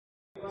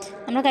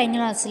നമ്മൾ കഴിഞ്ഞ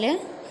ക്ലാസ്സിൽ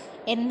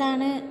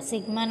എന്താണ്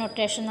സിഗ്മ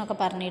നൊട്ടേഷൻ എന്നൊക്കെ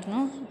പറഞ്ഞിരുന്നു.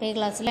 അപ്പോൾ ഈ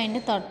ക്ലാസ്സിൽ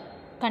അതിൻ്റെ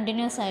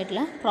കണ്ടിന്യൂസ്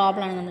ആയിട്ടുള്ള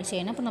പ്രോബ്ലമാണ് നമ്മൾ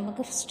ചെയ്യുന്നത്. അപ്പോൾ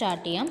നമുക്ക്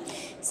സ്റ്റാർട്ട് ചെയ്യാം.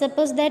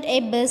 Suppose that A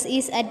bus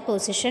is at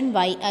position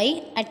yi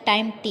at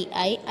time ti,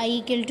 I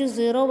equal to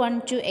 0,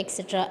 1, 2,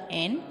 etc.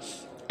 n,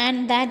 and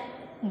that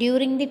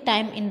during the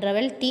time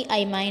interval ti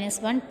minus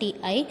 1 ti,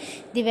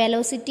 the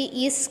velocity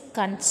is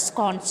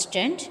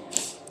constant.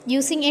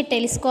 Using a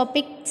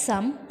telescopic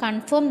sum,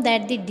 confirm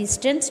that the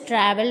distance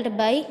travelled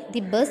by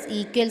the bus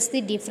equals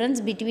the difference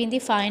between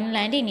the final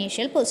and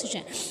initial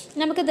position.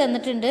 നമുക്ക്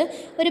തന്നിട്ടുണ്ട്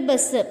ഒരു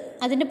bus,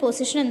 അതിൻ്റെ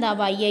position എന്താ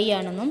yi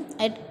ആണെന്നും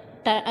അത്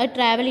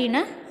travel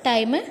ചെയ്യുന്ന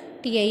time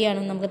ti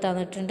ആണെന്നും നമുക്ക്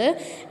തന്നിട്ടുണ്ട്.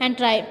 ആൻഡ്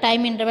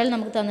ടൈം ഇൻ്റർവെൽ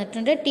നമുക്ക്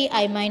തന്നിട്ടുണ്ട് ti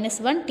മൈനസ്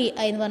 1 ti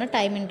എന്ന് പറഞ്ഞ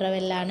ടൈം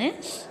ഇൻ്റർവെല്ലാണ്.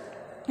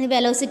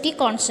 വെലോസിറ്റി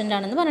കോൺസ്റ്റൻ്റ്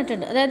ആണെന്ന്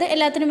പറഞ്ഞിട്ടുണ്ട്. അതായത്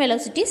എല്ലാത്തിനും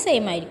വെലോസിറ്റി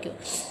സെയിം ആയിരിക്കും,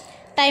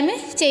 ടൈം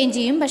ചേഞ്ച്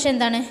ചെയ്യും, പക്ഷേ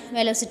എന്താണ്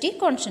വെലോസിറ്റി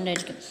കോൺസ്റ്റൻ്റ്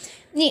ആയിരിക്കും.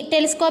 ഇനി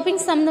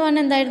ടെലിസ്കോപ്പിംഗ് സം എന്ന്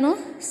പറഞ്ഞാൽ എന്തായിരുന്നു?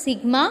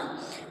 Sigma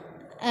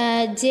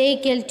j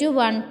equal to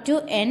 1 to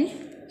n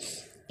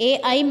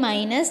ai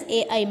minus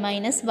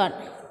 1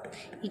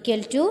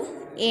 equal to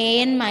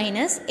an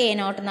minus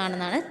a0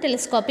 എന്നാണെന്നാണ്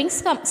telescoping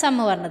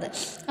sum പറഞ്ഞത്.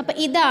 അപ്പോൾ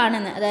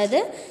ഇതാണെന്ന്, അതായത്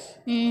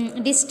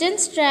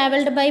ഡിസ്റ്റൻസ്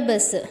ട്രാവൽഡ് ബൈ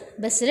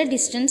ബസ്സിൽ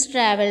ഡിസ്റ്റൻസ്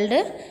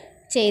ട്രാവൽഡ്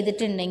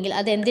ചെയ്തിട്ടുണ്ടെങ്കിൽ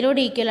അത് എന്തിനോട്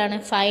ഈക്വൽ ആണ്?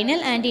 Final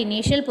and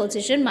initial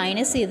position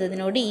minus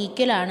ചെയ്തതിനോട്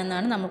equal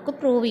ആണെന്നാണ് നമുക്ക്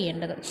പ്രൂവ്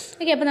ചെയ്യേണ്ടത്.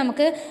 ഓക്കെ, അപ്പോൾ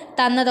നമുക്ക്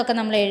തന്നതൊക്കെ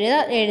നമ്മൾ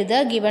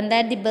എഴുതുക. Given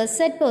that the bus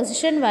at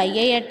position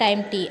yi at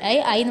time ti,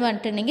 i എന്ന്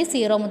പറഞ്ഞിട്ടുണ്ടെങ്കിൽ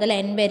 0 മുതൽ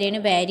n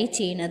വരെയാണ് വാരി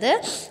ചെയ്യുന്നത്.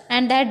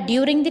 And that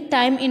during the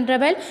time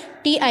interval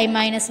ti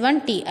minus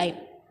 1 ti,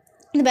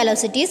 the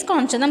velocity is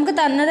constant. നമുക്ക്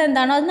തന്നത്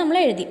എന്താണോ അത് നമ്മൾ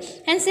എഴുതി.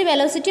 Hence the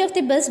velocity of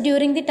the bus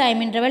during the time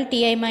interval ti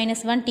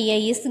minus 1 ti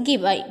is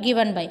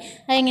given by,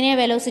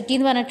 അതെങ്ങനെയാണ് വെലോസിറ്റി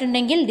എന്ന്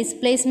പറഞ്ഞിട്ടുണ്ടെങ്കിൽ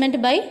ഡിസ്പ്ലേസ്മെൻറ്റ്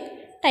ബൈ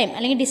ടൈം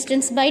അല്ലെങ്കിൽ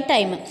ഡിസ്റ്റൻസ് ബൈ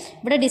ടൈം.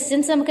 ഇവിടെ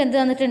ഡിസ്റ്റൻസ് നമുക്ക് എന്ത്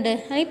തന്നിട്ടുണ്ട്?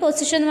 അല്ലെങ്കിൽ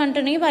പൊസിഷൻ എന്ന്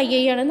പറഞ്ഞിട്ടുണ്ടെങ്കിൽ yi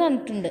ആണെന്ന്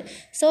പറഞ്ഞിട്ടുണ്ട്.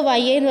 സോ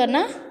yi എന്ന്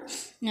പറഞ്ഞാൽ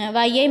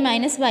yi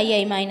minus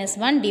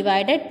 1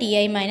 divided ti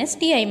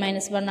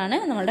minus 1 ആണ്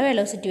നമ്മളുടെ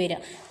വെലോസിറ്റി വരിക.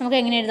 നമുക്ക്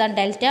എങ്ങനെ എഴുതാം?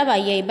 Delta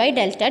yi by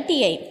delta ti,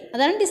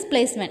 അതാണ്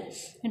ഡിസ്പ്ലേസ്മെൻറ്റ്.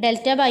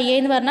 ഡെൽറ്റ yi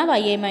എന്ന്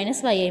പറഞ്ഞാൽ yi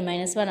മൈനസ്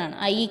 1 ആണ്.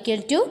 i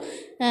equal to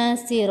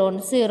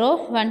 0,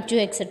 1,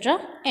 2 etcetera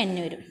n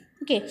വരും.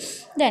 Okay,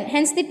 then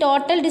hence the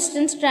total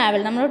distance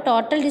travel, നമ്മൾ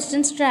ടോട്ടൽ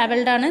ഡിസ്റ്റൻസ്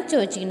ട്രാവൽഡ് ആണ്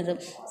ചോദിച്ചിരിക്കുന്നത്.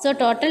 സോ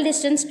ടോട്ടൽ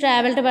ഡിസ്റ്റൻസ്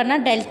ട്രാവൽഡ്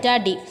പറഞ്ഞാൽ ഡെൽറ്റ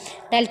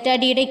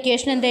ഡിയുടെ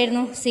ഇക്വേഷൻ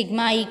എന്തായിരുന്നു?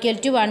 Sigma equal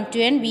to 1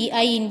 to n vi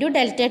into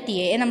delta ti,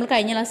 നമ്മൾ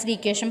കഴിഞ്ഞ ക്ലാസ്സിൽ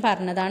ഇക്വേഷൻ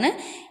പറഞ്ഞതാണ്.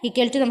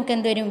 ഈക്വൽ ടു നമുക്ക്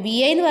എന്ത് വരും? vi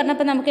എന്ന്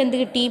പറഞ്ഞപ്പോൾ നമുക്ക് എന്ത്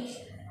കിട്ടി?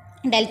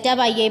 Delta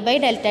yi by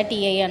delta ti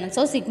ആണ്.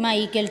 So sigma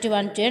equal to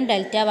 1 to n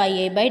delta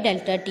yi by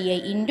delta ti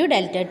into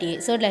delta ti.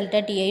 So delta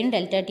tiയും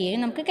delta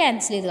tiയും നമുക്ക്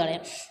ക്യാൻസൽ ചെയ്ത്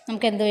കളയാം.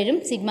 നമുക്ക് എന്ത് വരും?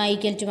 Sigma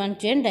equal to 1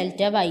 to n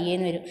delta yi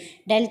എന്ന് വരും.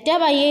 ഡെൽറ്റ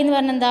yi എന്ന്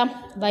പറഞ്ഞാൽ എന്താ?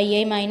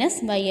 yi മൈനസ്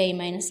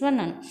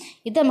 1 ആണ്.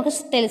 ഇത് നമുക്ക്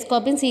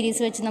ടെലിസ്കോപ്പിംഗ്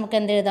സീരീസ് വെച്ച് നമുക്ക്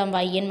എന്ത് എഴുതാം?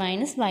 yn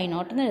മൈനസ്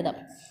y0 എന്ന് എഴുതാം.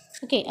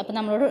 ഓക്കെ, അപ്പോൾ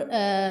നമ്മളോട്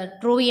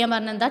പ്രൂവ് ചെയ്യാൻ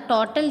പറഞ്ഞാൽ എന്താ?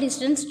 ടോട്ടൽ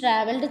ഡിസ്റ്റൻസ്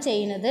ട്രാവൽഡ്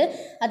ചെയ്യുന്നത്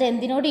അത്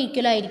എന്തിനോട്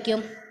ഈക്വൽ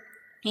ആയിരിക്കും?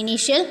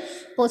 ഇനീഷ്യൽ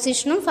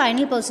പൊസിഷനും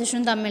ഫൈനൽ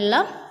പൊസിഷനും തമ്മിലുള്ള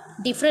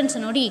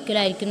ഡിഫറൻസിനോട് ഈക്വൽ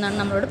ആയിരിക്കും എന്നാണ്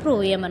നമ്മളോട്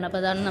പ്രൂവ് ചെയ്യാൻ പറഞ്ഞത്.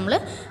 അപ്പോൾ അതാണ് നമ്മൾ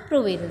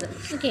പ്രൂവ് ചെയ്തത്.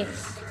 Okay,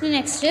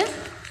 next,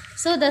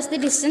 so thus the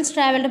distance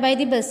travelled by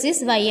the bus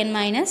is yn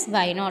minus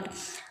y0,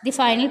 the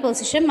final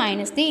position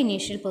minus the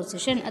initial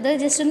position. അത്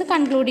ജസ്റ്റ് ഒന്ന്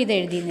കൺക്ലൂഡ് ചെയ്ത്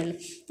എഴുതിയിരുന്നുള്ളൂ.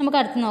 നമുക്ക്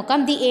അടുത്ത്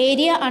നോക്കാം. The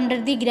area under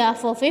the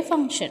graph of A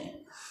function,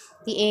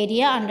 the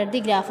area under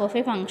the graph of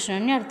A function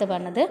ആണ് അടുത്ത്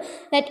പറഞ്ഞത്.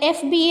 That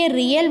F B A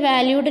real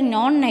valued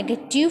non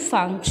negative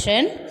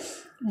function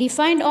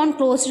defined on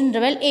closed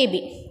interval A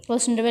B.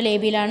 Closed interval A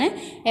ബിയിലാണ്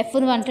F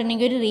എന്ന്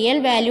പറഞ്ഞിട്ടുണ്ടെങ്കിൽ ഒരു real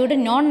valued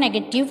non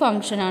negative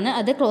ഫംഗ്ഷനാണ്.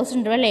 അത് closed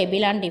interval A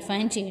ബിയിലാണ്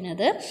define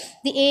ചെയ്യുന്നത്.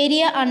 The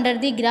area under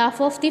the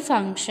graph of the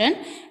function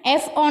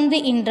F on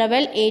the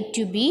interval A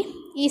to B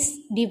is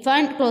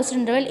defined, closed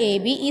interval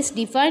AB is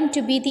defined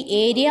to be the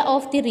area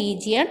of the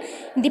region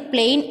in the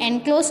plane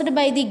enclosed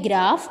by the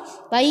graph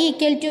y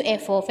equal to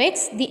f of x,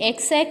 the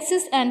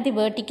x-axis and the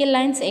vertical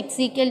lines x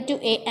equal to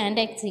a and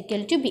x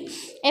equal to b.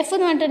 f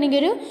എന്ന് പറഞ്ഞിട്ടുണ്ടെങ്കിൽ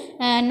ഒരു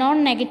non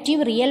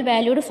negative real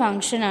valued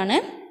function ആണ്.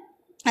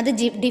 അത്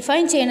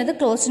define ചെയ്യുന്നത്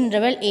closed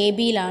interval A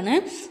ബിയിലാണ്.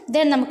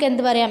 Then നമുക്ക്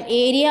എന്ത് പറയാം?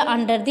 Area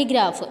under the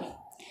graph,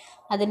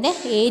 അതിൻ്റെ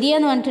ഏരിയ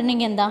എന്ന്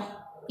പറഞ്ഞിട്ടുണ്ടെങ്കിൽ എന്താ?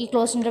 ഈ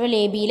ക്ലോസ് ഇൻ്റർവെൽ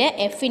എ ബിയിലെ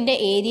എഫിൻ്റെ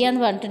ഏരിയ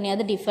എന്ന് പറഞ്ഞിട്ടുണ്ടെങ്കിൽ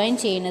അത് ഡിഫൈൻ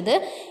ചെയ്യുന്നത്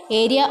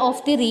area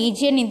of the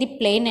region in the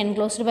plain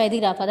enclosed by the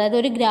graph. അതായത്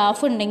ഒരു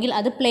ഗ്രാഫ് ഉണ്ടെങ്കിൽ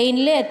അത്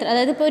പ്ലെയിനിൽ എത്ര,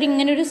 അതായത് ഇപ്പോൾ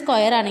ഇങ്ങനെ ഒരു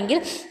സ്ക്വയർ ആണെങ്കിൽ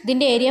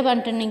ഇതിൻ്റെ ഏരിയ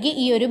പറഞ്ഞിട്ടുണ്ടെങ്കിൽ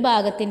ഈ ഒരു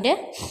ഭാഗത്തിൻ്റെ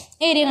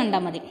ഏരിയ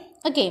കണ്ടാൽ മതി.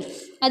 ഓക്കെ,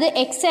 അത്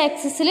എക്സ്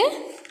ആക്സിസിൽ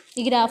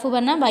ഈ ഗ്രാഫ്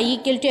പറഞ്ഞാൽ y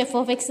equal to F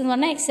of X എന്ന്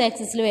പറഞ്ഞാൽ എക്സ്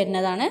ആക്സിസിൽ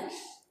വരുന്നതാണ്.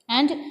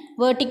 ആൻഡ്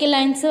വേർട്ടിക്കൽ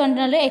ലൈൻസ്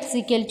പറഞ്ഞാൽ എക്സ്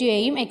ഈക്വൽ ടു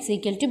എയും എക്സ്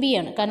ഈക്വൽ ടു ബി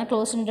ആണ്. കാരണം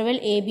ക്ലോസ് ഇൻ്റർവെൽ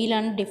എ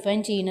ബിയിലാണ് ഡിഫൈൻ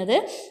ചെയ്യുന്നത്.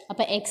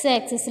 അപ്പോൾ എക്സ്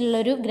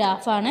ആക്സിസിലുള്ളൊരു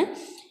ഗ്രാഫാണ്.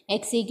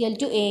 എക്സ് ഈക്വൽ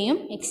ടു എയും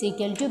എക്സ്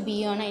ഈക്വൽ ടു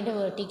ബിയും ആണ് അതിൻ്റെ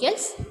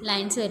വേർട്ടിക്കൽസ്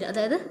ലൈൻസ് വരിക.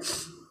 അതായത്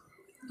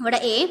ഇവിടെ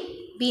എ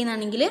ബി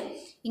എന്നാണെങ്കിൽ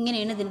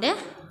ഇങ്ങനെയാണ് ഇതിൻ്റെ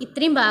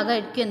ഇത്രയും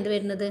ഭാഗമായിരിക്കും എന്ത്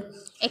വരുന്നത്?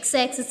 എക്സ്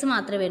ആക്സിസ്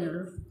മാത്രമേ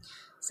വരുന്നുള്ളൂ.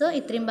 സോ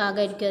ഇത്രയും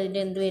ഭാഗമായിരിക്കും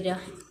അതിൻ്റെ എന്ത് വരിക?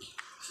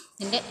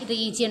 ഇതിൻ്റെ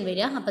റീജിയൻ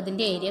വരിക. അപ്പോൾ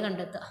അതിൻ്റെ ഏരിയ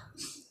കണ്ടെത്തുക.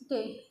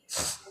 Okay,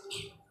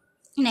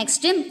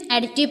 next,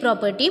 additive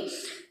property.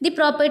 The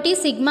property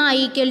sigma I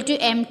equal to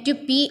m to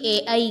p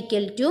ai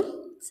equal to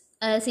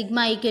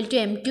sigma I equal to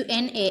m to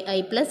n ai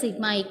plus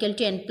sigma I equal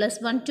to n plus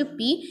 1 to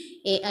p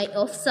ai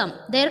of sum.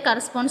 There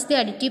corresponds the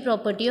additive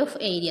property of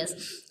areas.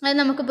 അത്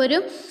നമുക്കിപ്പോൾ ഒരു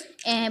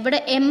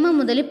ഇവിടെ M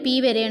മുതൽ P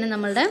വരെയാണ്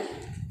നമ്മളുടെ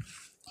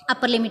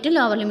upper ലിമിറ്റും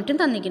lower ലിമിറ്റും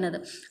തന്നിരിക്കുന്നത്.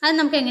 അത്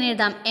നമുക്ക് എങ്ങനെ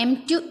എഴുതാം? M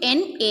to N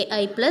A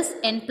I plus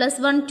N plus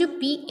 1 to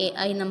P A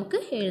I നമുക്ക്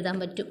എഴുതാൻ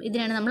പറ്റും.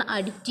 ഇതിനാണ് നമ്മൾ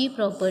അഡിറ്റീവ്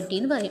പ്രോപ്പർട്ടി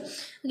എന്ന് പറയും.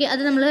 ഓക്കെ,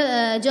 അത് നമ്മൾ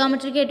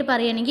ജോമെട്രിക്കായിട്ട്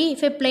പറയുകയാണെങ്കിൽ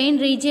if A plain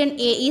region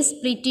A is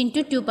split in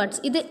to 2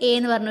 parts. ഇത് എ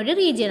എന്ന് പറഞ്ഞൊരു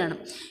റീജിയനാണ്.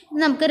 ഇത്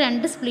നമുക്ക്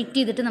രണ്ട് സ്പ്ലിറ്റ്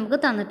ചെയ്തിട്ട് നമുക്ക്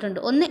തന്നിട്ടുണ്ട്.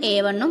 ഒന്ന്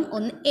A1ഉം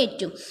ഒന്ന്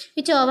A2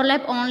 which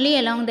overlap only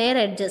along there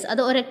edges.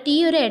 അത് ഈ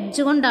ഒരു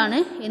എഡ്ജ് കൊണ്ടാണ്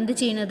എന്ത്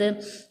ചെയ്യുന്നത്?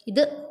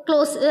 ഇത്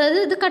ക്ലോസ്, അതായത്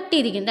ഇത് കട്ട്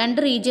ചെയ്തിരിക്കും, രണ്ട്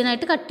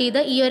റീജിയനായിട്ട് കട്ട് ചെയ്ത്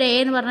ഈ ഒരു എ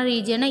എന്ന് പറഞ്ഞ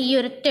റീജിയനെ ഈ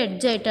ഒരൊറ്റ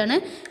എഡ്ജായിട്ടാണ്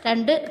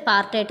രണ്ട്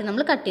പാർട്ടായിട്ട്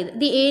നമ്മൾ കട്ട് ചെയ്ത്.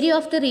 The area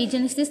of the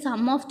region is the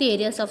sum of the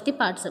areas of the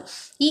parts.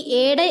 ഈ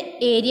എയുടെ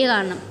ഏരിയ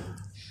കാണണം.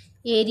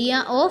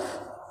 ഏരിയ ഓഫ്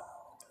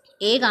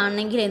എ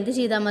കാണണമെങ്കിൽ എന്ത്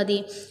ചെയ്താൽ മതി?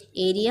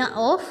 Area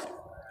of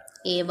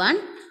A1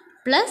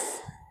 plus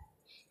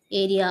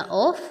area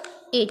of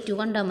A2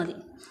 കണ്ടാൽ മതി.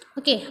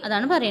 ഓക്കെ,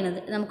 അതാണ് പറയുന്നത്.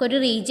 നമുക്കൊരു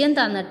റീജിയൻ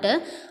തന്നിട്ട്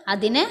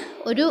അതിനെ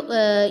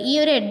ഈ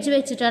ഒരു എഡ്ജ്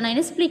വെച്ചിട്ടാണ്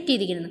അതിനെ സ്പ്ലിറ്റ്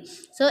ചെയ്തിരിക്കുന്നത്.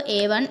 സോ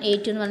A1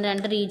 A2 എന്ന് പറഞ്ഞ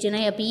രണ്ട്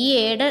റീജിയനായി. അപ്പോൾ ഈ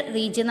എയുടെ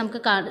റീജിയൻ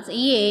നമുക്ക്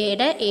ഈ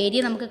എയുടെ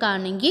ഏരിയ നമുക്ക്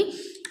കാണണമെങ്കിൽ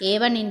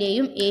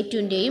A1ൻ്റെയും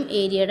A2ൻ്റെയും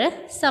ഏരിയയുടെ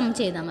സം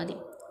ചെയ്താൽ മതി.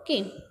 ഓക്കെ,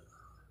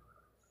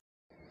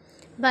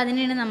 അപ്പോൾ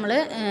അതിനാണ് നമ്മൾ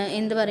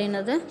എന്ത്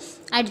പറയുന്നത്?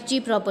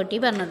 അഡിറ്റീവ് പ്രോപ്പർട്ടി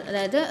പറഞ്ഞത്.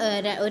 അതായത്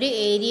ഒരു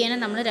ഏരിയനെ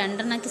നമ്മൾ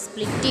രണ്ടെണ്ണമാക്കി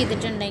സ്പ്ലിറ്റ്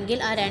ചെയ്തിട്ടുണ്ടെങ്കിൽ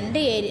ആ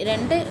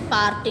രണ്ട്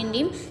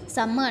പാർട്ടിൻ്റെയും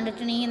സമ്മ്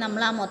കണ്ടിട്ടുണ്ടെങ്കിൽ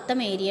നമ്മൾ ആ മൊത്തം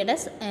ഏരിയയുടെ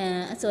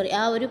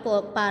ആ ഒരു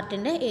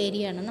പാർട്ടിൻ്റെ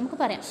ഏരിയ ആണെന്ന് നമുക്ക്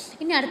പറയാം.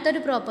 ഇനി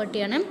അടുത്തൊരു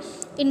പ്രോപ്പർട്ടിയാണ്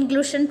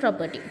inclusion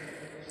property.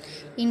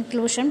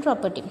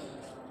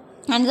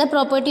 Another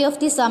property of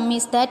the sum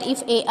is that if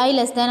ai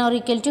less than or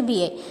equal to bi,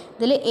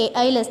 ഇതിൽ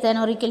ai less than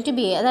or equal to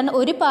bi, അതാണ്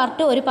ഒരു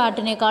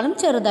പാർട്ടിനേക്കാളും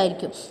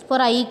ചെറുതായിരിക്കും. For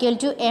I equal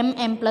to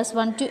m plus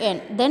 1 to n,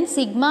 then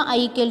sigma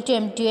I equal to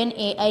m to n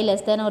ai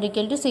less than or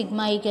equal to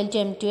sigma I equal to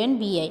m to n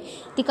bi.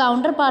 The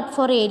counterpart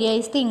for area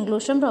is the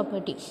inclusion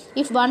property.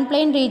 If one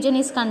plane region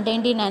is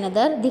contained in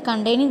another, the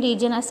containing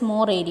region has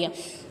more area.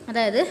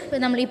 അതായത് ഇപ്പോൾ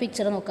നമ്മൾ ഈ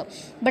picture നോക്കാം.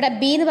 ഇവിടെ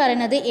B എന്ന്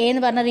പറയുന്നത് A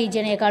എന്ന് പറഞ്ഞ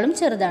റീജിയനേക്കാളും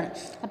ചെറുതാണ്.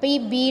 അപ്പോൾ ഈ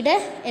ബിയുടെ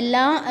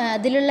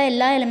അതിലുള്ള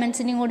എല്ലാ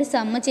എലമെൻസിനെയും കൂടി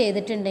സമ്മ്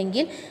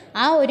ചെയ്തിട്ടുണ്ടെങ്കിൽ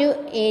ആ ഒരു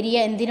ഏരിയ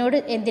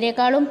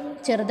എന്തിനേക്കാളും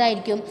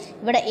ചെറുതായിരിക്കും?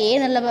 ഇവിടെ എ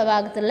എന്നുള്ള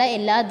ഭാഗത്തുള്ള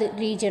എല്ലാ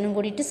റീജിയനും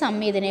കൂടിയിട്ട്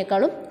സമ്മ്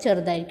ചെയ്തതിനേക്കാളും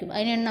ചെറുതായിരിക്കും.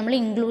 അതിനാണ് നമ്മൾ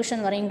ഇൻക്ലൂഷൻ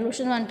എന്ന് പറയുന്നത്.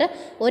 ഇൻക്ലൂഷൻ എന്ന് പറഞ്ഞിട്ട്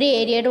ഒരു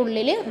ഏരിയയുടെ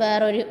ഉള്ളിൽ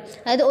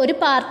അതായത് ഒരു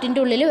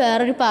പാർട്ടിൻ്റെ ഉള്ളിൽ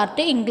വേറൊരു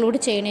പാർട്ട് ഇൻക്ലൂഡ്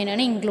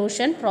ചെയ്യുന്നതിനാണ്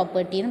ഇൻക്ലൂഷൻ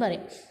പ്രോപ്പർട്ടി എന്ന്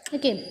പറയും.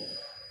 ഓക്കെ,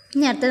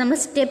 ഇനി അടുത്ത നമ്മൾ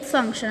സ്റ്റെപ്പ്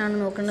ഫംഗ്ഷനാണ്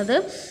നോക്കുന്നത്.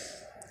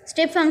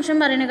 സ്റ്റെപ്പ് ഫംഗ്ഷൻ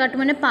പറയുന്നതിനെക്കാട്ടും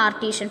മുന്നേ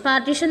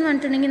പാർട്ടീഷൻ എന്ന്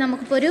പറഞ്ഞിട്ടുണ്ടെങ്കിൽ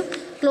നമുക്കിപ്പോൾ ഒരു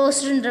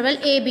ക്ലോസ്ഡ് ഇൻ്റർവെൽ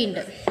എ ബി ഉണ്ട്.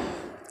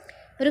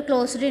 ഒരു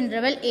ക്ലോസ്ഡ്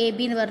ഇൻ്റർവെൽ എ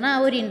ബി എന്ന് പറഞ്ഞാൽ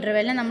ആ ഒരു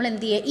ഇൻ്റർവെലിനെ നമ്മൾ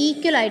എന്ത് ചെയ്യുക?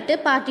 ഈക്വലായിട്ട്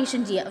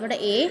പാർട്ടീഷൻ ചെയ്യുക. ഇവിടെ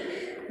എ,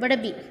 ഇവിടെ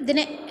ബി,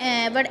 ഇതിനെ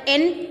ഇവിടെ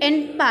എൻ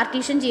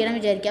പാർട്ടീഷൻ ചെയ്യണം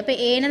വിചാരിക്കുക. അപ്പോൾ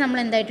എനെ നമ്മൾ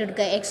എന്തായിട്ട്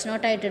എടുക്കുക?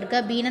 x0 ആയിട്ട്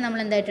എടുക്കുക. ബീനെ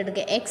നമ്മൾ എന്തായിട്ട്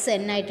എടുക്കുക?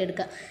 xn ആയിട്ട്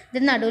എടുക്കുക.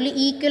 ഇതിന് നടുവിൽ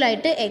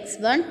ഈക്വലായിട്ട്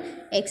x1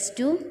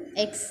 x2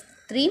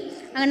 x3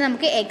 അങ്ങനെ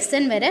നമുക്ക്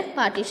xn വരെ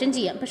പാർട്ടീഷൻ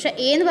ചെയ്യാം. പക്ഷേ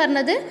എ എന്ന്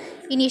പറഞ്ഞത്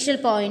ഇനീഷ്യൽ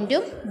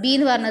പോയിൻറ്റും ബി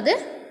എന്ന് പറഞ്ഞത്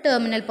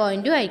ടെർമിനൽ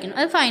പോയിൻറ്റും ആയിരിക്കണം.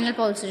 അത് ഫൈനൽ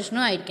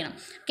പൊസിഷനും ആയിരിക്കണം.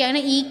 ഓക്കെ,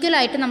 അങ്ങനെ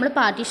ഈക്വലായിട്ട് നമ്മൾ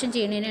പാർട്ടീഷൻ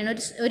ചെയ്യുന്നതിനാണ്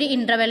ഒരു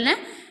ഇൻ്റർവെലിനെ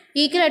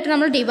ഈക്വലായിട്ട്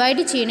നമ്മൾ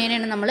ഡിവൈഡ്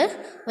ചെയ്യുന്നതിനാണ് നമ്മൾ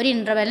ഒരു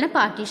ഇൻ്റർവെലിനെ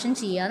പാർട്ടീഷൻ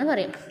ചെയ്യുക എന്ന്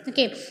പറയും.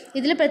 ഓക്കെ,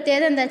 ഇതിൽ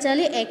പ്രത്യേകത എന്താ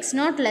വെച്ചാൽ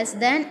x0 less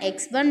than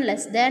x1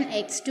 less than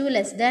x2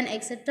 less than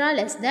etcetera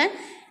less than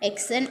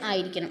xn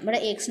ആയിരിക്കണം.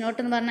 ഇവിടെ x0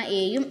 എന്ന് പറഞ്ഞാൽ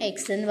എയും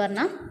xn എന്ന്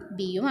പറഞ്ഞാൽ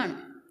ബിയുമാണ്.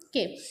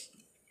 ഓക്കെ,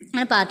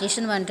 അങ്ങനെ പാർട്ടീഷൻ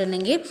എന്ന്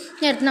പറഞ്ഞിട്ടുണ്ടെങ്കിൽ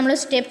നേരത്തെ നമ്മൾ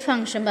സ്റ്റെപ്പ്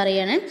ഫംഗ്ഷൻ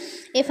പറയുകയാണ്.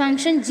 A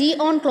function G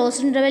on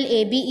closed interval A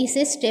B is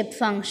A step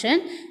function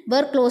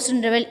where closed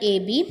interval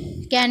AB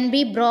can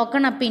be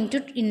broken up into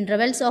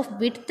intervals of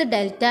width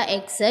delta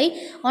xi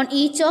on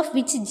each of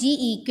which g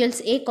equals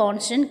a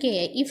constant ki.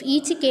 If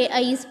each ki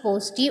is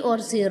positive or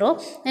 0,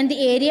 then the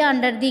area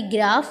under the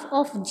graph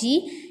of g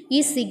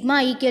is sigma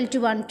equal to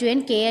 1 to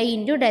n ki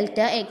into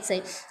delta xi.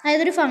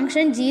 അതായത് ഒരു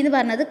function G എന്ന്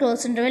പറഞ്ഞത്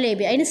close interval A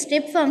B, അതിന്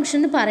step function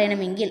എന്ന്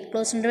പറയണമെങ്കിൽ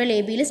close interval A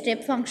ബിയിൽ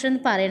step function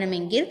എന്ന്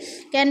പറയണമെങ്കിൽ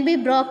can be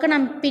broken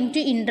up in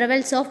to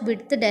intervals of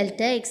width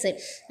delta X I.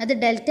 അത്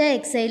ഡെൽറ്റ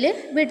എക്സ് ഐയിൽ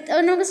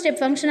വിഡ്ത്ത് നമുക്ക് സ്റ്റെപ്പ്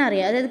ഫംഗ്ഷൻ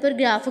അറിയാം. അതായത് ഇപ്പോൾ ഒരു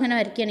ഗ്രാഫ് ഇങ്ങനെ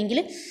വരയ്ക്കുകയാണെങ്കിൽ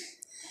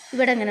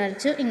ഇവിടെ ഇങ്ങനെ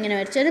വരച്ചു, ഇങ്ങനെ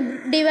വരച്ചു, അത്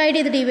ഡിവൈഡ്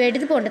ചെയ്ത്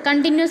പോകുന്നുണ്ട്.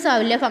 കണ്ടിന്യൂസ്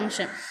ആവില്ല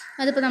ഫംഗ്ഷൻ.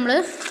 അതിപ്പോൾ നമ്മൾ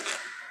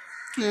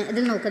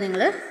ഇതിൽ നോക്കുക,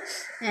 നിങ്ങൾ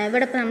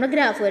ഇവിടെ ഇപ്പോൾ നമ്മൾ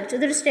ഗ്രാഫ് വരച്ചു.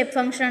 ഇതൊരു സ്റ്റെപ്പ്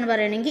ഫംഗ്ഷനാണ്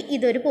പറയുകയാണെങ്കിൽ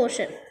ഇതൊരു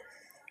പോർഷൻ,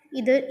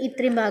 ഇത്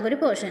ഇത്രയും ഭാഗം ഒരു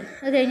പോർഷൻ,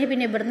 അത് കഴിഞ്ഞ്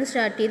പിന്നെ ഇവിടുന്ന്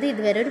സ്റ്റാർട്ട് ചെയ്ത്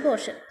ഇതുവരെ ഒരു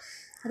പോർഷൻ,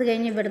 അത്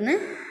കഴിഞ്ഞ് ഇവിടുന്ന്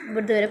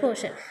വരെ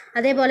പോർഷൻ,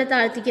 അതേപോലെ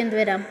താഴത്തേക്ക് എന്ത്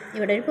വരാം?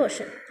 ഇവിടെ ഒരു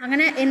പോർഷൻ.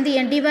 അങ്ങനെ എന്ത്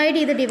ചെയ്യാം?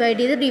 ഡിവൈഡ്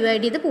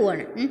ചെയ്ത്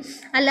പോവാണ്.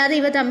 അല്ലാതെ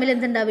ഇവ തമ്മിൽ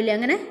എന്തുണ്ടാവില്ല?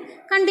 അങ്ങനെ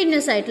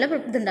കണ്ടിന്യൂസ് ആയിട്ടുള്ള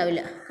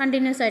ഇതുണ്ടാവില്ല,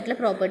 കണ്ടിന്യൂസ് ആയിട്ടുള്ള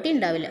പ്രോപ്പർട്ടി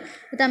ഉണ്ടാവില്ല,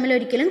 ഇത് തമ്മിൽ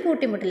ഒരിക്കലും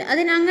കൂട്ടിമുട്ടില്ല.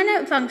 അങ്ങനെ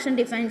ഫംഗ്ഷൻ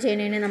ഡിഫൈൻ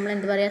ചെയ്യുന്നതിന് നമ്മൾ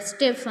എന്ത് പറയുക?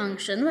 സ്റ്റെപ്പ്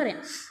ഫംഗ്ഷൻ എന്ന് പറയാം.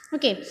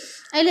 ഓക്കെ,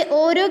 അതിൽ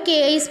ഓരോ K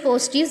I is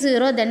positive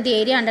 0, then the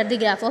area under the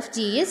graph of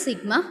G is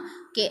sigma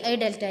K I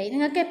delta I.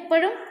 നിങ്ങൾക്ക്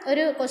എപ്പോഴും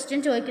ഒരു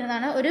ക്വസ്റ്റ്യൻ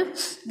ചോദിക്കുന്നതാണ്, ഒരു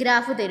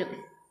ഗ്രാഫ് തരും,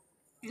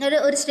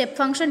 ഒരു സ്റ്റെപ്പ്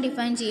ഫംഗ്ഷൻ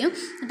ഡിഫൈൻ ചെയ്യും.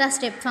 എന്നിട്ട് ആ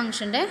സ്റ്റെപ്പ്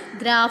ഫംഗ്ഷൻ്റെ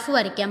ഗ്രാഫ്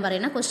വരയ്ക്കാൻ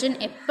പറയുന്ന ക്വസ്റ്റ്യൻ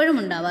എപ്പോഴും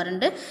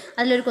ഉണ്ടാവാറുണ്ട്.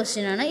 അതിലൊരു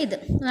ക്വസ്റ്റ്യനാണ് ഇത്.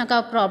 നമുക്ക്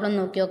ആ പ്രോബ്ലം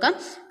നോക്കി നോക്കാം.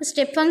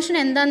 സ്റ്റെപ്പ് ഫംഗ്ഷൻ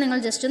എന്താണെന്ന്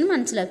നിങ്ങൾ ജസ്റ്റ് ഒന്ന്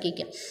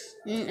മനസ്സിലാക്കിയിരിക്കുക.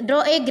 Draw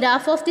A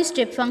graph of the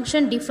step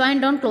function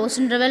defined on close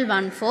interval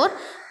 1, 4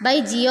 by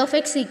g of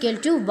x equal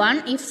to 1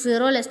 if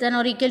 0 less than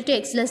or equal to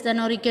x less than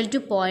or equal to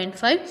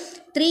 0.5,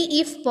 3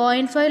 if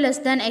 0.5 less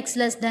than x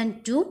less than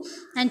 2,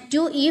 and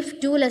 2 if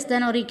 2 less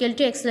than or equal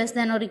to x less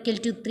than or equal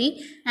to 3,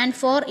 and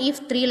 4 if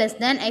 3 less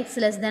than x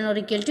less than or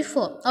equal to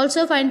 4.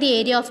 Also find the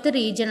area of the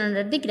region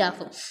under the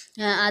graph.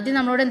 ആദ്യം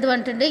നമ്മളോട് എന്ത്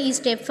പറഞ്ഞിട്ടുണ്ട്? ഈ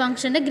step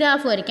ഫംഗ്ഷൻ്റെ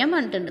graph വരയ്ക്കാൻ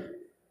പറഞ്ഞിട്ടുണ്ട്.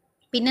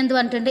 പിന്നെ എന്ത്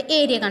പറഞ്ഞിട്ടുണ്ട്?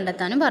 ഏരിയ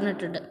കണ്ടെത്താനും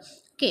പറഞ്ഞിട്ടുണ്ട്.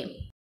 ഓക്കെ,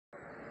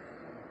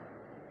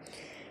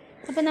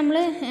 അപ്പോൾ നമ്മൾ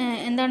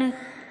എന്താണ്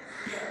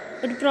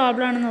ഒരു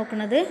പ്രോബ്ലമാണ്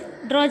നോക്കുന്നത്,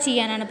 ഡ്രോ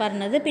ചെയ്യാനാണ്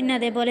പറഞ്ഞത്. പിന്നെ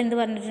അതേപോലെ എന്ത്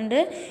പറഞ്ഞിട്ടുണ്ട്?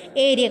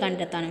 ഏരിയ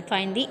കണ്ടെത്താനും,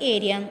 ഫൈൻഡ് ദി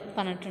ഏരിയ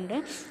പറഞ്ഞിട്ടുണ്ട്.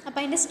 അപ്പോൾ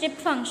അതിൻ്റെ സ്റ്റെപ്പ്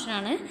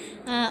ഫംഗ്ഷനാണ്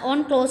ഓൺ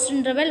ക്ലോസ്ഡ്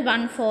ഇൻ്റർവെൽ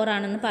 1, 4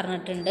 ആണെന്ന്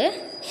പറഞ്ഞിട്ടുണ്ട്.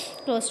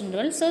 Closed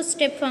interval. So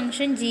step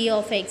function g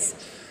of x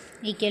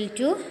equal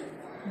to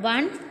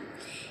 1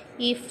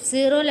 if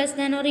 0 less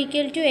than or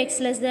equal to x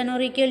less than or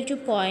equal to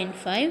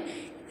 0.5,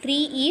 3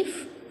 if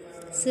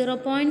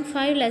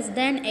 0.5 less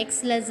than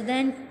x less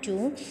than 2,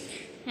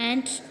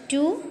 and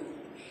 2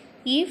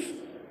 if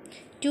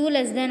 2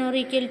 less than or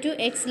equal to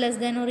x less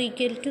than or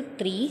equal to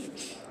 3,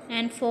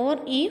 and 4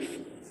 if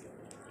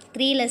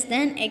 3 less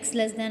than x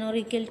less than or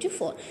equal to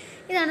 4.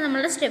 ഇതാണ്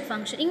നമ്മളുടെ step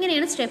function.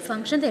 ഇങ്ങനെയാണ് step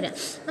function തരിക.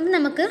 അപ്പം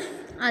നമുക്ക്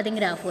ആദ്യം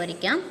graph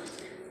വരയ്ക്കാം.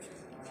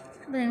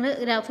 അപ്പോൾ നിങ്ങൾ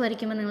ഗ്രാഫ്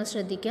വരയ്ക്കുമ്പോൾ നിങ്ങൾ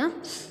ശ്രദ്ധിക്കുക,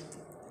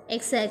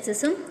 എക്സ്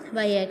ആക്സിസും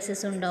വൈ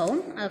ആക്സിസും ഉണ്ടാവും.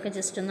 അതൊക്കെ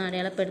ജസ്റ്റ് ഒന്ന്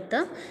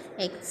അടയാളപ്പെടുത്തുക.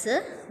 X,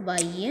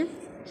 Y,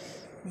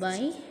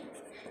 Y,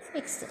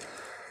 X.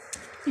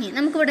 ഇനി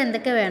നമുക്കിവിടെ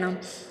എന്തൊക്കെ വേണം?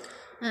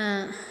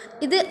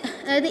 ഇത്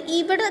അതായത്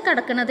ഇവിടെ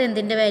കിടക്കുന്നത്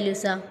എന്തിൻ്റെ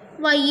വാല്യൂസാണ്?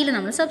 വൈയിൽ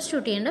നമ്മൾ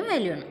സബ്സ്റ്റിറ്റ്യൂട്ട് ചെയ്യേണ്ട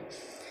വാല്യൂ ആണ്.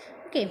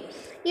 ഓക്കെ,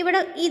 ഇവിടെ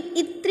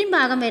ഇത്രയും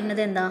ഭാഗം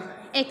വരുന്നത് എന്താ?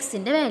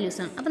 എക്സിൻ്റെ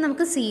വാല്യൂസാണ്. അപ്പോൾ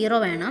നമുക്ക് 0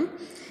 വേണം.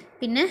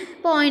 പിന്നെ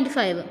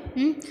 0.5,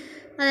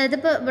 അതായത്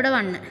ഇപ്പോൾ ഇവിടെ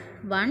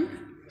 1,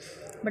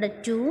 ഇവിടെ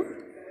 2,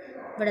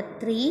 ഇവിടെ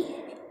 3,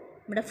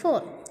 ഇവിടെ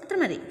 4, അത്ര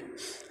മതി.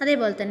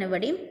 അതേപോലെ തന്നെ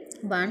ഇവിടെയും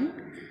 1,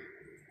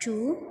 2,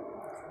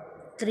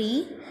 3.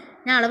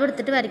 ഞാൻ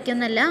അളവെടുത്തിട്ട്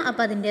വരയ്ക്കുന്നല്ല,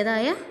 അപ്പോൾ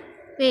അതിൻ്റേതായ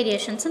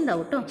വേരിയേഷൻസ്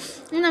ഉണ്ടാവും കേട്ടോ.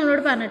 ഇനി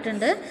നമ്മളോട്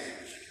പറഞ്ഞിട്ടുണ്ട്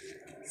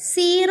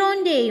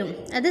 0ൻ്റെയും,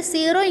 അത്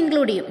 0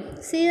 ഇൻക്ലൂഡ് ചെയ്യും,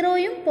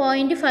 0യും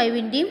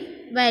 0.5ൻ്റെയും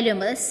വാല്യൂ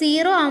ആകുമ്പോൾ,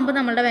 0 ആകുമ്പോൾ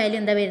നമ്മളുടെ വാല്യൂ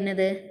എന്താ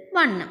വരുന്നത്?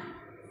 1.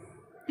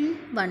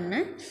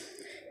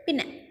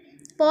 പിന്നെ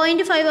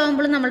 0.5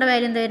 ആകുമ്പോഴും നമ്മുടെ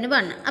വാല്യൂ എന്താ വരുന്നത്?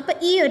 1. അപ്പോൾ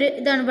ഈ ഒരു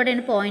ഇതാണ്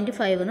ഇവിടെയാണ്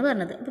 0.5 എന്ന്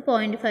പറഞ്ഞത്. അപ്പോൾ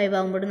 0.5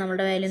 ആകുമ്പോഴും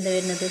നമ്മുടെ വാല്യൂ എന്താ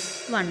വരുന്നത്?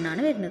 1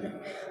 ആണ് വരുന്നത്.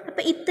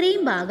 അപ്പോൾ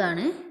ഇത്രയും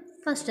ഭാഗമാണ്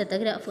ഫസ്റ്റത്തെ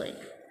ഗ്രാഫ്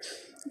വരുന്നത്.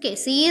 ഓക്കെ,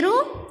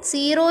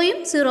 0യും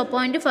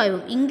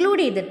 0.5ഉം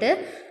ഇൻക്ലൂഡ് ചെയ്തിട്ട്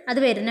അത്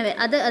വരുന്ന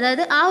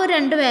അതായത് ആ ഒരു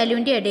രണ്ട്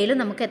വാല്യൂവിൻ്റെ ഇടയിൽ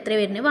നമുക്ക് എത്ര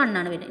വരുന്നത്? 1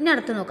 ആണ് വരുന്നത്. ഇനി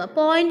അടുത്ത് നോക്കാം,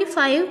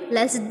 0.5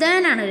 ലെസ്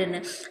ദാൻ ആണ്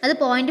വരുന്നത്. അത്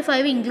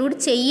 0.5 ഇൻക്ലൂഡ്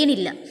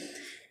ചെയ്യണില്ല.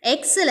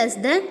 എക്സ് ലെസ്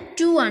ദാൻ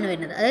 2 ആണ്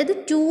വരുന്നത്. അതായത്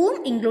 2ഉം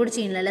ഇൻക്ലൂഡ്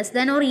ചെയ്യുന്നില്ല. Less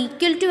than or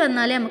equal to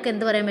വന്നാലേ നമുക്ക്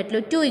എന്ത് പറയാൻ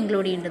പറ്റുള്ളൂ? 2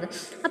 ഇൻക്ലൂഡ് ചെയ്യേണ്ടത്.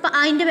 അപ്പോൾ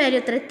അതിൻ്റെ വാല്യൂ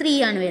എത്ര? 3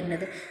 ആണ്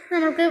വരുന്നത്.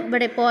 നമുക്ക്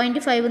ഇവിടെ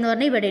 0.5 എന്ന്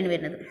പറഞ്ഞാൽ ഇവിടെയാണ്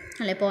വരുന്നത്,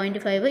 അല്ലേ?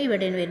 0.5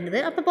 ഇവിടെയാണ് വരുന്നത്.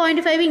 അപ്പോൾ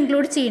 0.5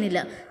 ഇൻക്ലൂഡ്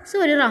ചെയ്യുന്നില്ല. സോ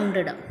ഒരു റൗണ്ട്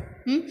ഇടാം.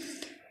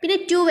 പിന്നെ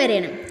 2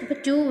 വരെയാണ്. അപ്പോൾ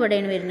 2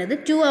 ഇവിടെയാണ് വരുന്നത്.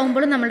 2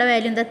 ആകുമ്പോഴും നമ്മുടെ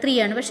വാല്യൂ എന്താ? 3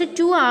 ആണ്. പക്ഷേ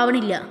 2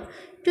 ആവണില്ല,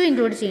 2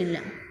 ഇൻക്ലൂഡ് ചെയ്യുന്നില്ല.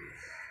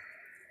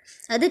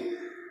 അത്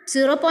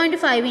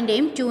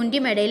 0.5ൻ്റെയും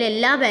 2ൻ്റെയും ഇടയിൽ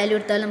എല്ലാ വാല്യൂ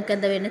എടുത്താലും നമുക്ക്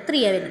എന്താ വരുന്നത്?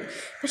 3 ആണ് വരുന്നത്.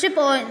 പക്ഷേ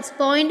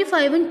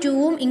 0.5ഉം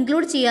 2ഉം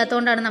ഇൻക്ലൂഡ്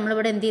ചെയ്യാത്തതുകൊണ്ടാണ്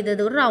നമ്മളിവിടെ എന്ത്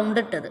ചെയ്തത്? ഒരു റൗണ്ട്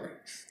ഇട്ടത്.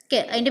 ഓക്കെ,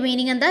 അതിൻ്റെ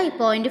മീനിങ് എന്താ? ഈ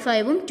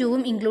 0.5ഉം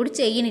 2ഉം ഇൻക്ലൂഡ്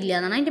ചെയ്യുന്നില്ല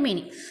എന്നാണ് അതിൻ്റെ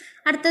മീനിങ്.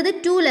 അടുത്തത്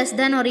 2 less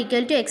than or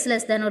equal to X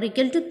less than or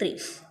equal to 3.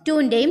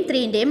 2ൻ്റെയും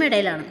 3ൻ്റെയും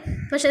ഇടയിലാണ്.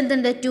 പക്ഷേ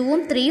എന്തുണ്ട്? 2ഉം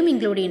 3ഉം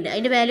ഇൻക്ലൂഡ് ചെയ്യുന്നുണ്ട്.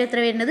 അതിൻ്റെ വാല്യൂ എത്ര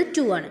വരുന്നത്?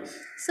 2 ആണ്.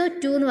 സോ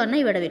 2 എന്ന്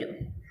പറഞ്ഞാൽ ഇവിടെ വരും,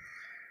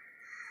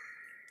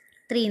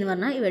 3 എന്ന്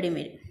പറഞ്ഞാൽ ഇവിടെയും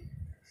വരും.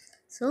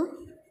 സോ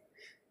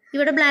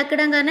ഇവിടെ ബ്ലാക്ക്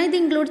ഇടാൻ കാരണം ഇത്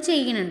ഇൻക്ലൂഡ്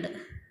ചെയ്യുന്നുണ്ട്.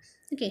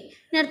 ഓക്കെ,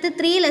 ഇനി അടുത്ത്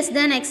 3 less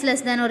than X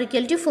less than or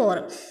equal to 4.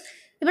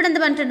 ഇവിടെ എന്ത്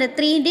പറഞ്ഞിട്ടുണ്ട്?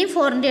 3ൻ്റെയും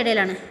 4ൻ്റെയും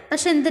ഇടയിലാണ്.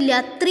 പക്ഷേ എന്തില്ല?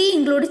 3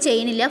 ഇൻക്ലൂഡ്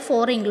ചെയ്യുന്നില്ല,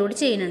 4 ഇൻക്ലൂഡ്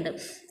ചെയ്യുന്നുണ്ട്.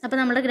 അപ്പോൾ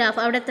നമ്മുടെ ഗ്രാഫ്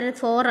അവിടെ എത്ര?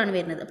 4 ആണ്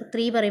വരുന്നത്. അപ്പോൾ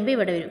 3 പറയുമ്പോൾ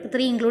ഇവിടെ വരും. അപ്പോൾ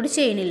 3 ഇൻക്ലൂഡ്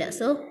ചെയ്യുന്നില്ല.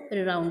 സോ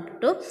ഒരു റൗണ്ട്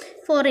ഇട്ടു.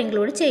 4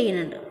 ഇൻക്ലൂഡ്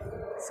ചെയ്യുന്നുണ്ട്.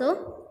 സോ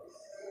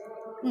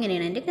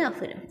ഇങ്ങനെയാണ് എൻ്റെ ഗ്രാഫ്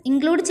വരും.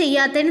 ഇൻക്ലൂഡ്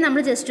ചെയ്യാത്തതിന്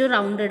നമ്മൾ ജസ്റ്റ്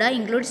റൗണ്ട് ഇടുക,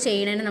 ഇൻക്ലൂഡ്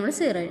ചെയ്യുന്നതിന് നമ്മൾ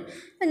 0 വരും.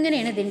 അപ്പോൾ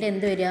എങ്ങനെയാണ് ഇതിൻ്റെ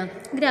എന്ത് വരിക?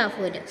 ഗ്രാഫ്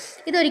വരിക.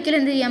 ഇതൊരിക്കലും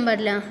എന്ത് ചെയ്യാൻ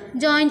പാടില്ല?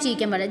 ജോയിൻ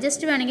ചെയ്യിക്കാൻ പാടില്ല.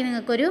 ജസ്റ്റ് വേണമെങ്കിൽ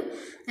നിങ്ങൾക്കൊരു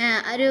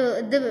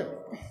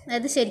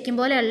അത് ശരിക്കും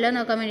പോലെ അല്ല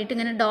നോക്കാൻ വേണ്ടിയിട്ട്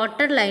ഇങ്ങനെ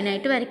ഡോട്ടഡ്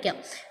ലൈനായിട്ട് വരയ്ക്കാം.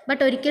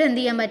 ബട്ട് ഒരിക്കലും എന്ത്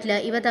ചെയ്യാൻ പറ്റില്ല?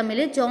 ഇവ തമ്മിൽ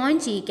ജോയിൻ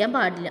ചെയ്യിക്കാൻ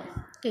പാടില്ല.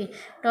 ഓക്കെ,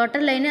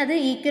 ഡോട്ടഡ് ലൈൻ അത്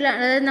ഈക്വൽ,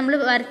 അതായത് നമ്മൾ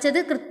വരച്ചത്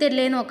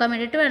കൃത്യമല്ലേ നോക്കാൻ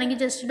വേണ്ടിയിട്ട് വേണമെങ്കിൽ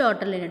ജസ്റ്റ്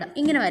ഡോട്ടഡ് ലൈൻ ഇടാം.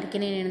 ഇങ്ങനെ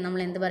വരയ്ക്കുന്നതിനാണ്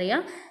നമ്മൾ എന്ത്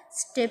പറയുക?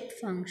 സ്റ്റെപ്പ്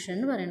ഫംഗ്ഷൻ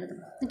എന്ന് പറയുന്നത്.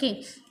 ഓക്കെ,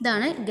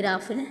 ഇതാണ്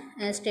ഗ്രാഫിന്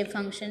സ്റ്റെപ്പ്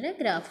ഫംഗ്ഷൻ്റെ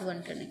ഗ്രാഫ്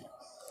കണ്ടിട്ടുണ്ടെങ്കിൽ.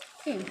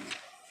 ഓക്കെ,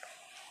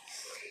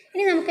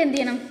 ഇനി നമുക്ക് എന്ത്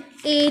ചെയ്യണം?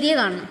 ഏരിയ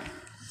കാണണം.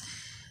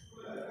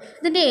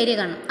 ഇതിൻ്റെ ഏരിയ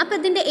കാണണം. അപ്പോൾ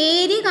ഇതിൻ്റെ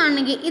ഏരിയ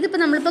കാണണമെങ്കിൽ ഇതിപ്പോൾ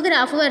നമ്മളിപ്പോൾ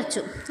ഗ്രാഫ്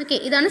വരച്ചു. ഓക്കെ,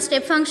 ഇതാണ്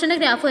സ്റ്റെപ്പ് ഫംഗ്ഷൻ്റെ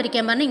ഗ്രാഫ്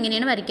വരയ്ക്കാൻ പറഞ്ഞാൽ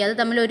ഇങ്ങനെയാണ് വരയ്ക്കുക. അത്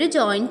തമ്മിൽ ഒരു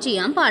ജോയിൻ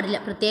ചെയ്യാൻ പാടില്ല.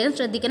 പ്രത്യേകം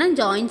ശ്രദ്ധിക്കണം,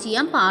 ജോയിൻ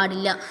ചെയ്യാൻ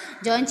പാടില്ല.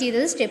 ജോയിൻ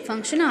ചെയ്തത് സ്റ്റെപ്പ്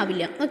ഫംഗ്ഷൻ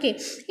ആവില്ല. ഓക്കെ,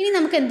 ഇനി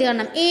നമുക്ക് എന്ത്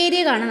കാണണം?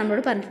 ഏരിയ കാണാൻ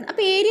നമ്മളോട് പറഞ്ഞിട്ടുണ്ട്.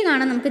 അപ്പോൾ ഏരിയ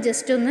കാണാൻ നമുക്ക്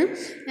ജസ്റ്റ് ഒന്ന്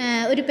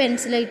ഒരു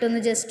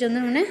പെൻസിലായിട്ടൊന്ന് ജസ്റ്റ് ഒന്ന്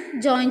ഇങ്ങനെ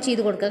ജോയിൻ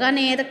ചെയ്ത് കൊടുക്കുക.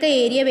 കാരണം ഏതൊക്കെ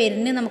ഏരിയ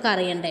വരുന്നത് നമുക്ക്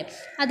അറിയണ്ടേ,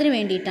 അതിന്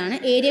വേണ്ടിയിട്ടാണ്.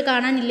 ഏരിയ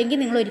കാണാനില്ലെങ്കിൽ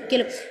നിങ്ങൾ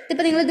ഒരിക്കലും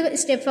ഇതിപ്പോൾ നിങ്ങളിത്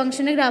സ്റ്റെപ്പ്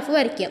ഫംഗ്ഷൻ്റെ ഗ്രാഫ്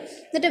വരയ്ക്കുക,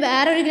 എന്നിട്ട്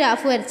വേറൊരു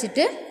ഗ്രാഫ്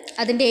വരച്ചിട്ട്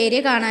അതിൻ്റെ ഏരിയ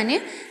കാണാൻ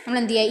നമ്മൾ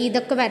എന്ത് ചെയ്യുക?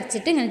 ഇതൊക്കെ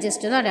വരച്ചിട്ട് ഇങ്ങനെ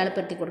ജസ്റ്റ് ഒന്ന്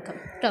അടയാളപ്പെടുത്തി കൊടുക്കാം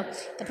കേട്ടോ.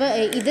 അപ്പോൾ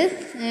ഇത്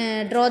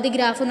ഡ്രോ ദി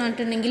ഗ്രാഫ് എന്ന്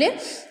പറഞ്ഞിട്ടുണ്ടെങ്കിൽ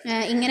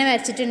ഇങ്ങനെ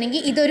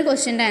വരച്ചിട്ടുണ്ടെങ്കിൽ ഇതൊരു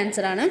ക്വസ്റ്റ്യൻ്റെ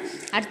ആൻസറാണ്.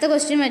 അടുത്ത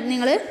ക്വസ്റ്റ്യൻ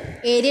നിങ്ങൾ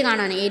ഏരിയ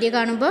കാണാൻ, ഏരിയ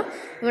കാണുമ്പോൾ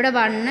ഇവിടെ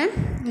 1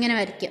 ഇങ്ങനെ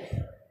വരയ്ക്കുക.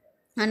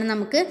 അങ്ങനെ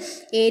നമുക്ക്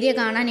ഏരിയ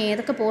കാണാൻ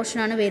ഏതൊക്കെ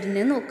പോർഷനാണ്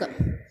വരുന്നതെന്ന് നോക്കാം.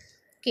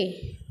 ഓക്കെ,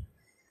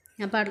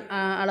 ഞാൻ അപ്പോൾ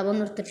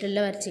അളവൊന്നും എടുത്തിട്ടില്ല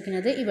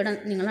വരച്ചിരിക്കുന്നത്. ഇവിടെ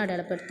നിങ്ങൾ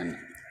അടയാളപ്പെടുത്തണം.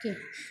 ഓക്കെ,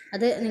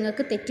 അത്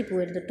നിങ്ങൾക്ക്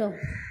തെറ്റിപ്പോരുത് കേട്ടോ.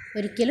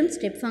 ഒരിക്കലും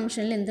സ്റ്റെപ്പ്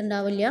ഫംഗ്ഷനിൽ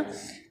എന്തുണ്ടാവില്ല,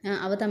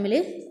 അവ തമ്മിൽ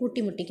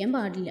കൂട്ടിമുട്ടിക്കാൻ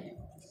പാടില്ല.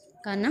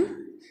 കാരണം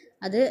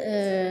അത്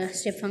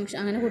സ്റ്റെപ്പ് ഫംഗ്ഷൻ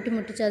അങ്ങനെ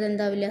കൂട്ടിമുട്ടിച്ചാൽ അത്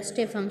എന്താവില്ല?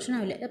 സ്റ്റെപ്പ് ഫംഗ്ഷൻ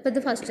ആവില്ല. അപ്പോൾ ഇത്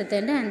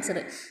ഫസ്റ്റത്തേൻ്റെ ആൻസർ.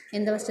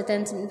 എന്താ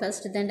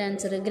ഫസ്റ്റത്തേൻ്റെ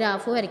ആൻസർ?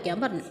 ഗ്രാഫ് വരയ്ക്കാൻ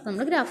പറഞ്ഞു.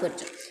 നമ്മൾ ഗ്രാഫ്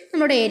വരച്ചു.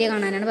 നമ്മുടെ ഏരിയ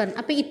കാണാനാണ് പറഞ്ഞത്.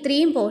 അപ്പോൾ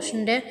ഇത്രയും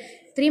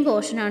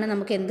പോർഷനാണ്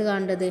നമുക്ക് എന്ത്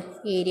കാണേണ്ടത്?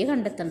 ഏരിയ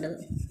കണ്ടെത്തേണ്ടത്.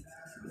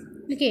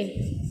 ഓക്കെ,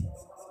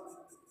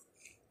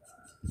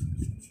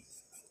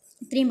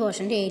 ഇത്രയും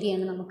പോർഷൻ്റെ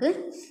ഏരിയയാണ് നമുക്ക്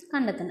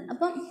കണ്ടെത്തുന്നത്.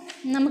 അപ്പം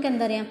നമുക്ക്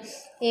എന്താ പറയുക?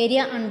 ഏരിയ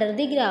അണ്ടർ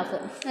ദി ഗ്രാഫ്,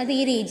 അത്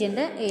ഈ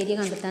റീജിയൻ്റെ ഏരിയ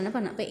കണ്ടെത്താനാണ്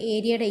പറഞ്ഞത്. അപ്പോൾ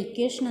ഏരിയയുടെ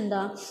ഇക്വേഷൻ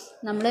എന്താ?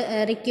 നമ്മൾ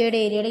റിക്വയർഡ്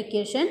ഏരിയയുടെ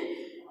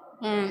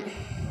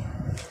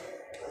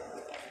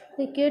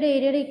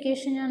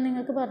ഇക്വേഷൻ ഞാൻ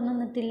നിങ്ങൾക്ക് പറഞ്ഞു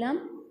തന്നിട്ടില്ല.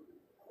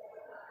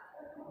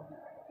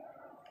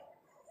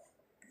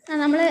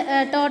 നമ്മൾ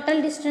ടോട്ടൽ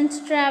ഡിസ്റ്റൻസ്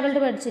ട്രാവൽഡ്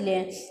പഠിച്ചില്ലേ,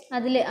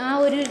 അതിൽ ആ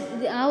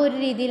ഒരു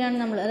രീതിയിലാണ്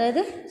നമ്മൾ, അതായത്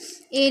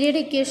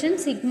ഏരിയയുടെ equation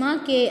sigma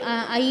K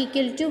I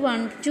equal to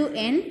 1 to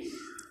n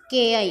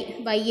K I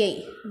Y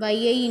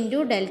I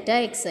into delta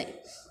X I.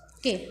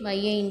 Okay, Y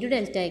I into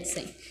delta X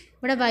I.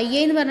 ഇവിടെ വൈ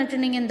ഐ എന്ന്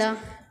പറഞ്ഞിട്ടുണ്ടെങ്കിൽ എന്താ?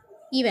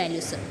 ഈ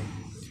വാല്യൂസ്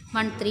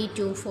 1, 3,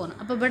 2, 4.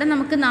 അപ്പോൾ ഇവിടെ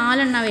നമുക്ക്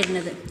 4 എണ്ണ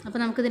വരുന്നത്. അപ്പോൾ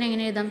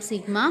നമുക്കിതിനെങ്ങനെ എഴുതാം?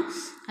 Sigma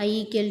I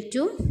equal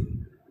to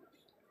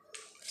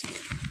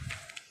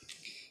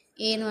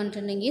A എന്ന്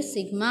പറഞ്ഞിട്ടുണ്ടെങ്കിൽ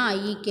sigma I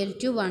equal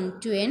to 1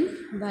 to n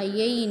Y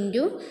I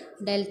into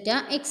delta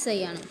X I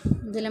ആണ്.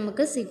 ഇതിൽ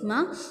നമുക്ക് sigma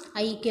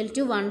I equal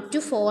to 1 to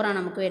 4 ആണ്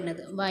നമുക്ക്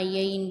വരുന്നത്. Y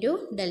I into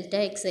delta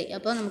X I.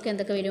 അപ്പോൾ നമുക്ക്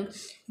എന്തൊക്കെ വരും?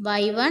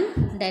 y1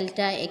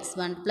 delta X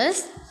 1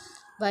 plus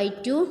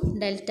y2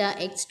 delta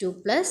X 2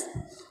 plus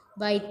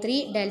y3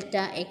 delta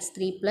X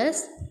 3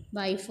 plus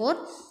y4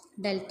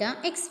 delta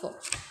X 4.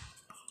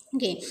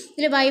 Okay,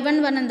 ഇതിൽ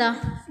y1 പറഞ്ഞാൽ എന്താ?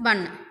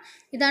 1.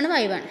 ഇതാണ്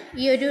y1.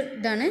 ഈ ഒരു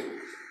ഇതാണ്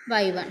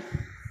y1.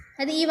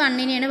 അത് ഈ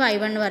 1നെയാണ്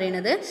y1 എന്ന്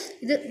പറയുന്നത്.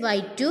 ഇത്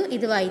y2,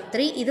 ഇത്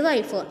y3, ഇത്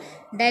y4.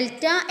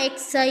 Delta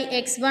X I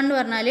X 1 എന്ന്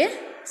പറഞ്ഞാൽ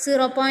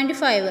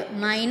 0.5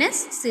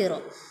 മൈനസ്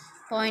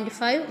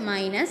 0.5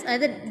 മൈനസ്,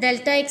 അതായത്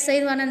ഡെൽറ്റ എക്സ് ഐ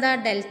എന്ന് പറഞ്ഞാൽ എന്താ?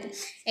 ഡെൽറ്റ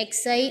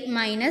എക്സ് ഐ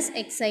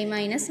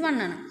മൈനസ് 1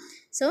 ആണ്.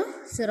 So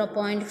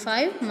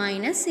 0.5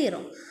 minus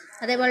 0.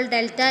 അതേപോലെ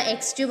ഡെൽറ്റ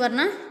എക്സ് 2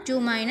 പറഞ്ഞാൽ 2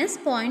 മൈനസ്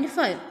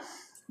 0.5.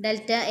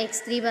 ഡെൽറ്റ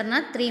എക്സ് 3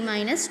 പറഞ്ഞാൽ 3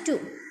 മൈനസ് 2.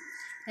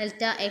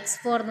 ഡെൽറ്റ എക്സ്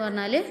 4 എന്ന്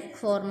പറഞ്ഞാൽ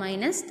 4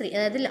 മൈനസ് 3.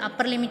 അതായത്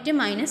upper limit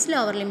minus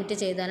lower limit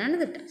ചെയ്താലാണ്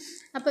കിട്ടുക.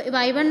 അപ്പോൾ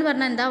y1 എന്ന്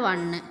പറഞ്ഞാൽ എന്താ?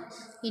 1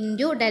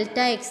 ഇൻറ്റു ഡെൽറ്റ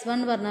എക്സ് 1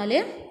 എന്ന് പറഞ്ഞാൽ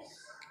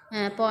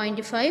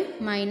 0.5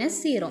 മൈനസ്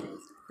 0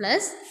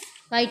 പ്ലസ്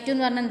y2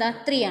 എന്ന് പറഞ്ഞാൽ എന്താ?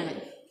 3 ആണ്.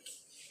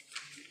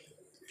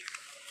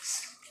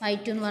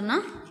 y2 എന്ന്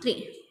പറഞ്ഞാൽ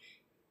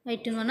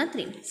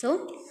 3. സോ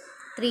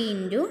 3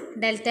 ഇൻറ്റു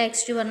ഡെൽറ്റ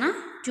എക്സ് 2 പറഞ്ഞാൽ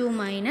 2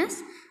 മൈനസ്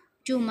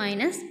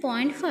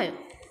 0.5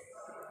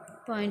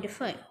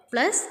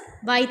 പ്ലസ്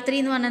y3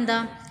 എന്ന് പറഞ്ഞാൽ എന്താ?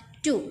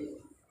 2.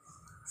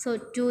 സോ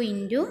 2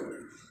 ഇൻറ്റു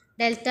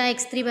ഡെൽറ്റ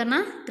എക്സ് 3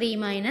 പറഞ്ഞാൽ 3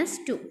 മൈനസ്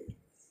 2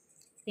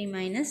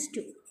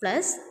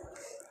 പ്ലസ്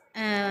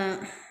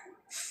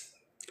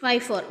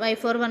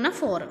y4 പറഞ്ഞാൽ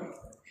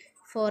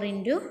 4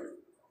 ഇൻറ്റു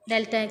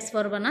ഡെൽറ്റ എക്സ്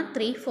 4 പറഞ്ഞാൽ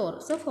 3 4.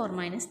 So 4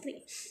 minus 3.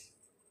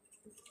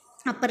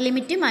 Upper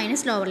limit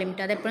minus lower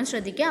limit, അതെപ്പോഴും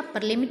ശ്രദ്ധിക്കുക.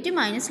 Upper limit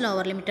minus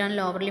lower ലിമിറ്റാണ്,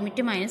 lower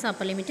limit minus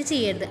upper limit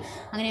ചെയ്യരുത്.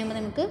 അങ്ങനെയാകുമ്പോൾ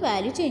നമുക്ക്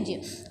വാല്യൂ ചേഞ്ച്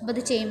ചെയ്യും. അപ്പോൾ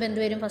ഇത് ചെയ്യുമ്പോൾ എന്ത്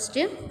വരും?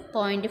 ഫസ്റ്റ്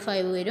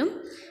 0.5 വരും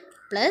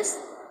പ്ലസ്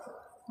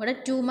ഇവിടെ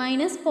 2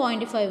 മൈനസ്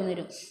 0.5 എന്ന്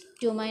വരും.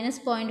 2 മൈനസ്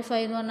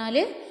 0.5 എന്ന് പറഞ്ഞാൽ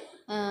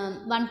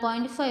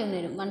 1.5 എന്ന്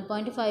വരും.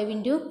 1.5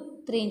 ഇൻറ്റു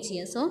 3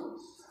 ചെയ്യുക. സോ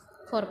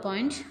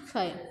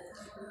 4.5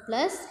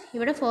 പ്ലസ്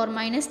ഇവിടെ 3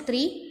 മൈനസ്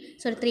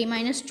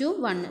 2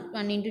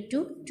 1 ഇൻറ്റു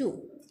 2 2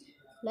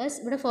 പ്ലസ്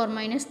ഇവിടെ 4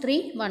 minus 3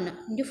 1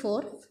 into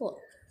 4 4.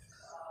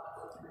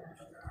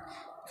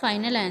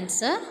 Final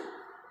answer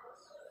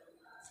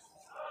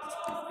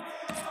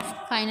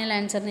final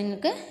answer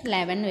നിങ്ങൾക്ക്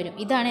 11 വരും.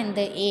 ഇതാണ്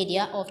എന്ത് ഏരിയ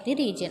ഓഫ് ദി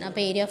റീജിയൻ.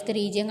 അപ്പോൾ ഏരിയ ഓഫ് ദി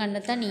റീജിയൻ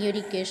കണ്ടെത്താൻ ഈ ഒരു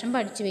ഇക്വേഷൻ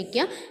പഠിച്ചു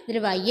വെക്കുക. ഇതിൽ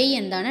yi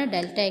എന്താണ്,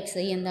 ഡെൽറ്റ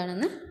xi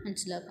എന്താണെന്ന്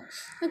മനസ്സിലാക്കാം.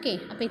 ഓക്കെ,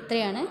 അപ്പോൾ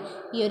ഇത്രയാണ്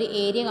ഈ ഒരു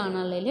ഏരിയ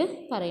കാണാനുള്ളതിൽ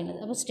പറയുന്നത്.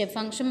 അപ്പോൾ സ്റ്റെപ്പ്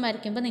ഫംഗ്ഷൻ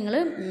വരയ്ക്കുമ്പോൾ നിങ്ങൾ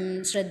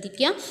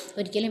ശ്രദ്ധിക്കുക,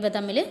 ഒരിക്കലും ഇവ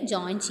തമ്മിൽ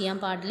ജോയിൻ ചെയ്യാൻ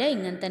പാടില്ല,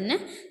 ഇങ്ങനെ തന്നെ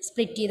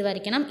സ്പ്ലിറ്റ് ചെയ്ത്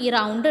വരയ്ക്കണം. ഈ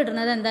റൗണ്ട്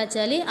ഇടുന്നത് എന്താ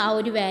വെച്ചാൽ ആ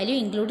ഒരു വാല്യൂ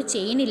ഇൻക്ലൂഡ്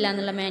ചെയ്യുന്നില്ല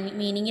എന്നുള്ള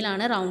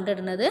മീനിങ്ങിലാണ് റൗണ്ട്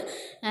ഇടുന്നത്.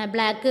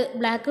 ബ്ലാക്ക്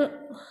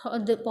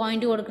ഇത്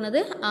പോയിൻ്റ്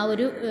കൊടുക്കുന്നത് ആ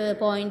ഒരു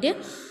പോയിൻ്റ്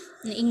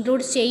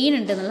ഇൻക്ലൂഡ്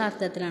ചെയ്യുന്നുണ്ട് എന്നുള്ള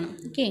അർത്ഥത്തിലാണ്.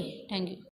 Okay, thank you.